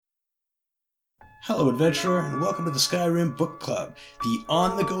Hello, adventurer, and welcome to the Skyrim Book Club, the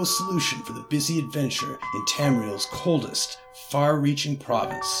on-the-go solution for the busy adventure in Tamriel's coldest, far-reaching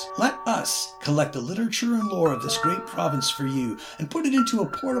province. Let us collect the literature and lore of this great province for you and put it into a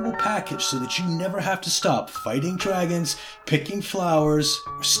portable package so that you never have to stop fighting dragons, picking flowers,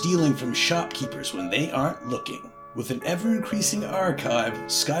 or stealing from shopkeepers when they aren't looking. With an ever-increasing archive,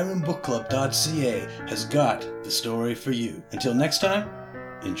 SkyrimBookClub.ca has got the story for you. Until next time,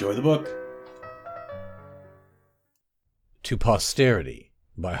 enjoy the book. To Posterity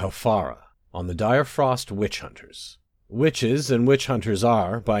by Halfara on the Direfrost Witch Hunters. Witches and witch hunters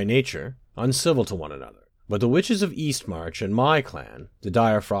are, by nature, uncivil to one another, but the witches of Eastmarch and my clan, the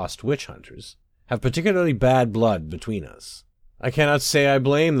Direfrost Witch Hunters, have particularly bad blood between us. I cannot say I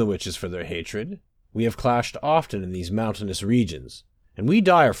blame the witches for their hatred. We have clashed often in these mountainous regions, and we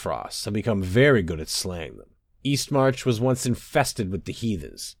Direfrosts have become very good at slaying them. Eastmarch was once infested with the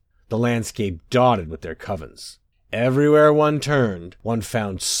heathens, the landscape dotted with their covens. Everywhere one turned, one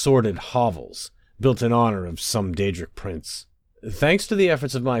found sordid hovels, built in honor of some Daedric prince. Thanks to the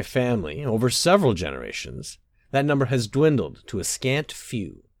efforts of my family, over several generations, that number has dwindled to a scant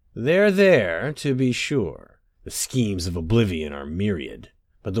few. They're there, to be sure. The schemes of oblivion are myriad,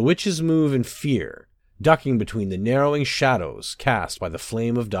 but the witches move in fear, ducking between the narrowing shadows cast by the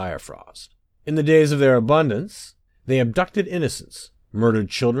flame of Direfrost. In the days of their abundance, they abducted innocents, murdered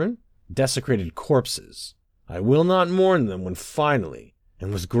children, desecrated corpses. I will not mourn them when finally,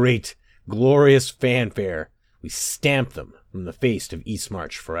 and with great, glorious fanfare, we stamp them from the face of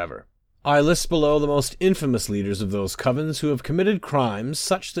Eastmarch forever. I list below the most infamous leaders of those covens who have committed crimes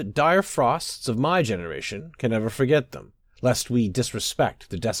such that Direfrosts of my generation can never forget them, lest we disrespect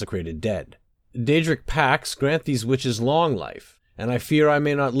the desecrated dead. Daedric pacts grant these witches long life, and I fear I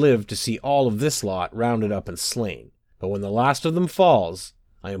may not live to see all of this lot rounded up and slain. But when the last of them falls,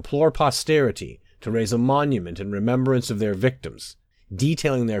 I implore posterity to raise a monument in remembrance of their victims,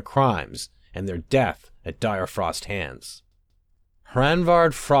 detailing their crimes and their death at Direfrost hands.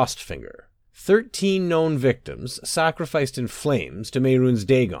 Hranvard Frostfinger. 13 known victims, sacrificed in flames to Mehrunes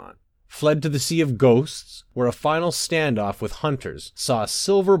Dagon, fled to the Sea of Ghosts, where a final standoff with hunters saw a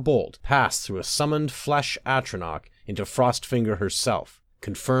silver bolt pass through a summoned flesh Atronach into Frostfinger herself,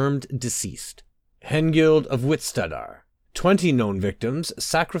 confirmed deceased. Hengild of Whitstadar. 20 known victims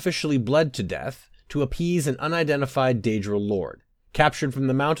sacrificially bled to death to appease an unidentified Daedral lord, captured from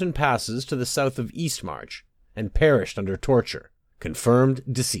the mountain passes to the south of Eastmarch, and perished under torture, confirmed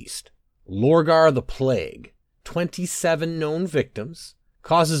deceased. Lorgar the Plague. 27 known victims,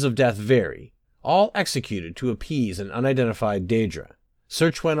 causes of death vary, all executed to appease an unidentified Daedra.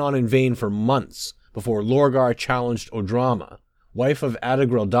 Search went on in vain for months before Lorgar challenged Odrama, wife of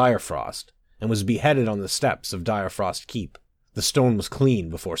Adagrel Direfrost, and was beheaded on the steps of Direfrost Keep. The stone was clean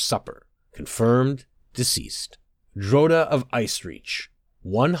before supper. Confirmed deceased. Droda of Icereach.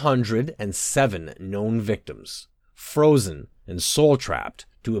 107 known victims, frozen and soul-trapped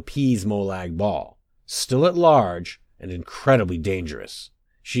to appease Molag Bal. Still at large and incredibly dangerous.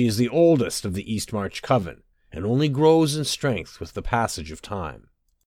 She is the oldest of the Eastmarch Coven, and only grows in strength with the passage of time.